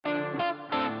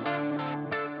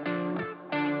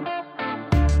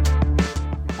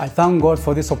I thank God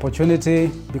for this opportunity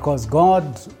because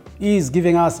God is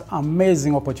giving us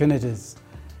amazing opportunities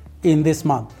in this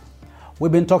month.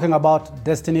 We've been talking about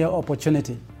destiny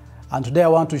opportunity, and today I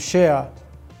want to share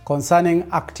concerning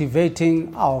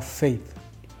activating our faith.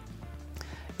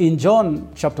 In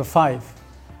John chapter 5,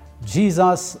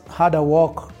 Jesus had a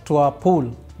walk to a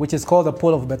pool, which is called the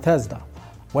Pool of Bethesda,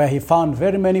 where he found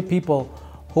very many people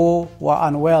who were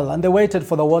unwell, and they waited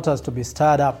for the waters to be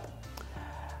stirred up.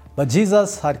 But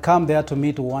Jesus had come there to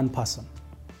meet one person.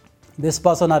 This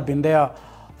person had been there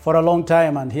for a long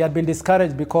time, and he had been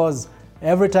discouraged because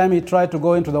every time he tried to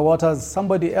go into the waters,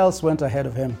 somebody else went ahead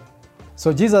of him.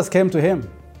 So Jesus came to him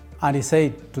and he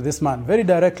said to this man very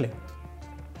directly,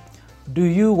 "Do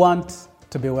you want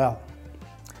to be well?"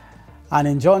 And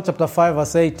in John chapter 5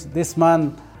 verse 8, this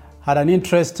man had an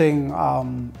interesting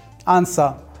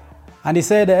answer. And he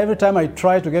said, "Every time I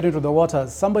try to get into the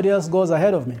waters, somebody else goes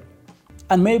ahead of me."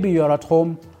 And maybe you are at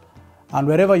home and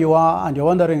wherever you are and you're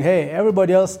wondering, hey,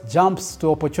 everybody else jumps to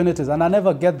opportunities and I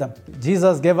never get them.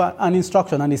 Jesus gave an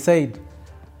instruction and he said,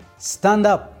 "Stand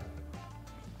up,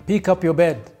 pick up your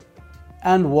bed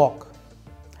and walk."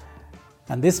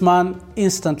 And this man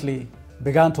instantly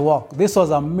began to walk. This was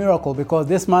a miracle because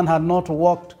this man had not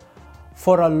walked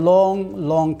for a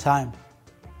long time.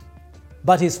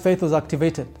 But his faith was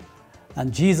activated.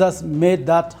 And Jesus made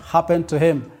that happen to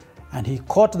him. And he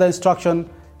caught the instruction,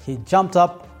 he jumped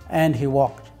up and he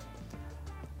walked.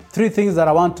 Three things that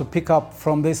I want to pick up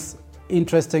from this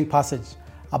interesting passage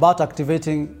about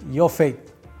activating your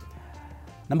faith.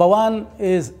 Number one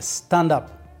is stand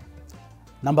up.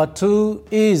 Number two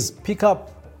is pick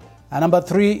up. And number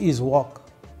three is walk.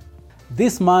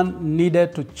 This man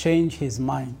needed to change his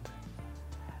mind.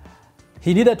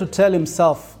 He needed to tell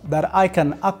himself that I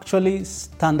can actually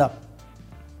stand up.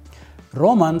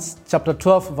 Romans chapter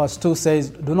 12 verse 2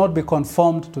 says, "Do not be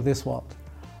conformed to this world,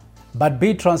 but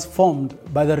be transformed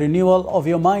by the renewal of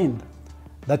your mind,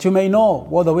 that you may know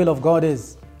what the will of God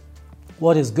is,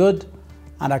 what is good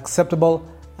and acceptable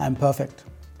and perfect."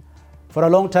 For a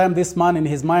long time, this man in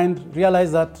his mind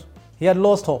realized that he had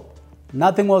lost hope.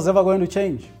 Nothing was ever going to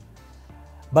change.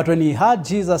 But when he heard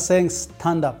Jesus saying,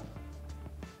 "Stand up,"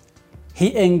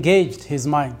 he engaged his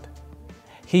mind.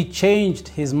 He changed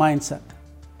his mindset.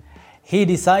 He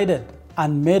decided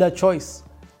and made a choice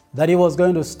that he was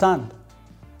going to stand.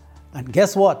 And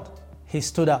guess what? He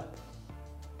stood up.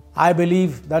 I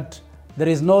believe that there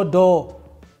is no door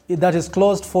that is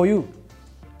closed for you.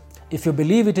 If you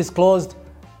believe it is closed,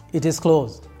 it is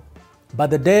closed. But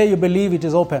the day you believe it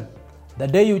is open, the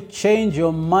day you change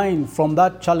your mind from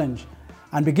that challenge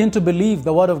and begin to believe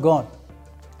the word of God,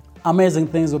 amazing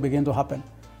things will begin to happen.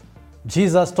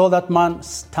 Jesus told that man,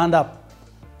 "Stand up."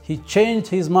 He changed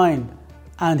his mind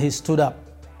and he stood up.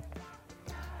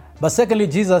 But secondly,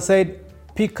 Jesus said,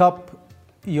 "Pick up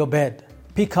your bed."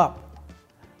 Pick up.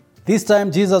 This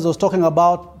time Jesus was talking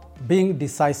about being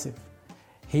decisive.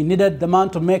 He needed the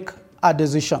man to make a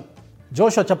decision.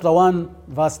 Joshua chapter 1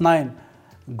 verse 9,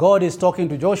 God is talking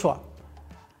to Joshua.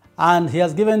 And he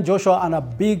has given Joshua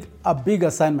a big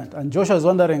assignment. And Joshua is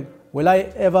wondering, will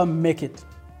I ever make it?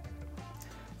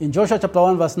 In Joshua chapter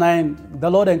 1 verse 9, the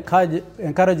Lord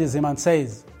encourages him and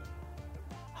says,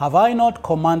 "Have I not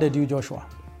commanded you, Joshua?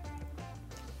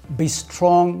 Be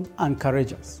strong and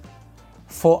courageous,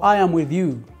 for I am with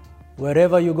you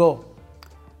wherever you go."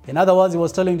 In other words, he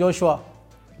was telling Joshua,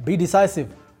 be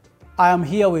decisive. I am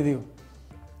here with you.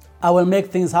 I will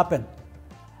make things happen.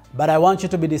 But I want you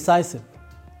to be decisive.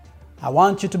 I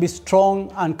want you to be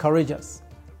strong and courageous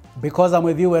because I'm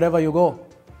with you wherever you go.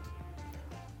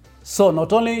 So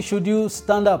not only should you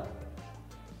stand up,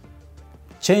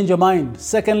 change your mind.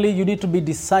 Secondly, you need to be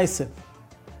decisive.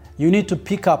 You need to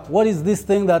pick up. What is this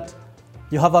thing that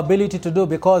you have ability to do?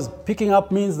 Because picking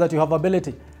up means that you have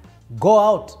ability. Go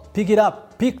out, pick it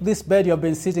up. Pick this bed you have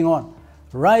been sitting on.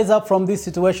 Rise up from this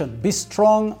situation. Be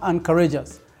strong and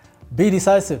courageous. Be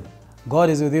decisive.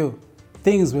 God is with you.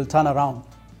 Things will turn around.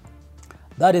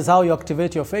 That is how you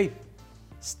activate your faith.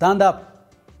 Stand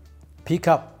up, pick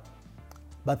up.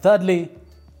 But thirdly,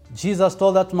 Jesus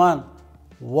told that man,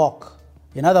 walk.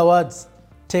 In other words,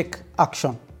 take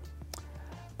action.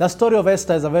 The story of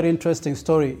Esther is a very interesting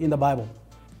story in the Bible.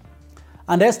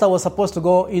 And Esther was supposed to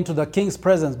go into the king's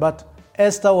presence, but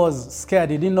Esther was scared.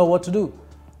 He didn't know what to do.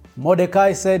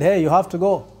 Mordecai said, "Hey, you have to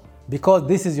go because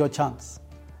this is your chance."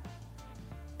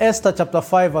 Esther chapter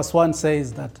 5 verse 1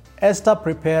 says that Esther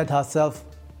prepared herself,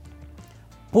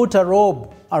 put a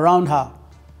robe around her,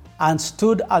 and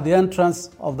stood at the entrance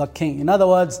of the king. In other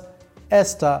words,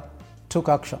 Esther took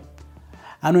action.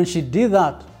 And when she did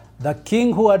that, the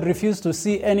king, who had refused to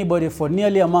see anybody for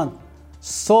nearly a month,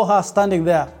 saw her standing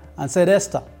there and said,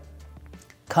 Esther,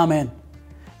 come in.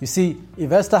 You see,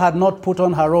 if Esther had not put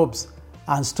on her robes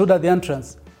and stood at the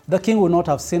entrance, the king would not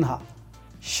have seen her.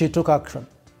 She took action.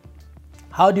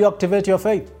 How do you activate your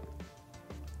faith?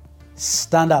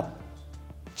 Stand up.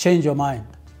 Change your mind.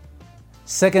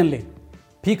 Secondly,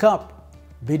 pick up.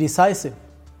 Be decisive.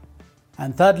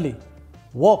 And thirdly,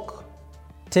 walk.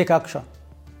 Take action.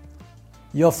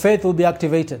 Your faith will be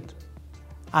activated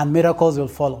and miracles will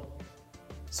follow.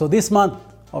 So this month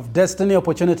of destiny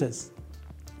opportunities,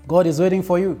 God is waiting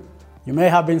for you. You may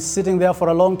have been sitting there for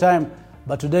a long time,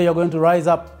 but today you're going to rise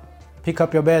up, pick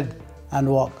up your bed, and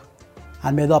walk.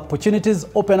 And may the opportunities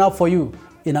open up for you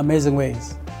in amazing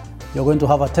ways. You're going to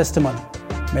have a testimony.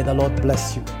 May the Lord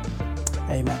bless you.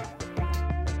 Amen.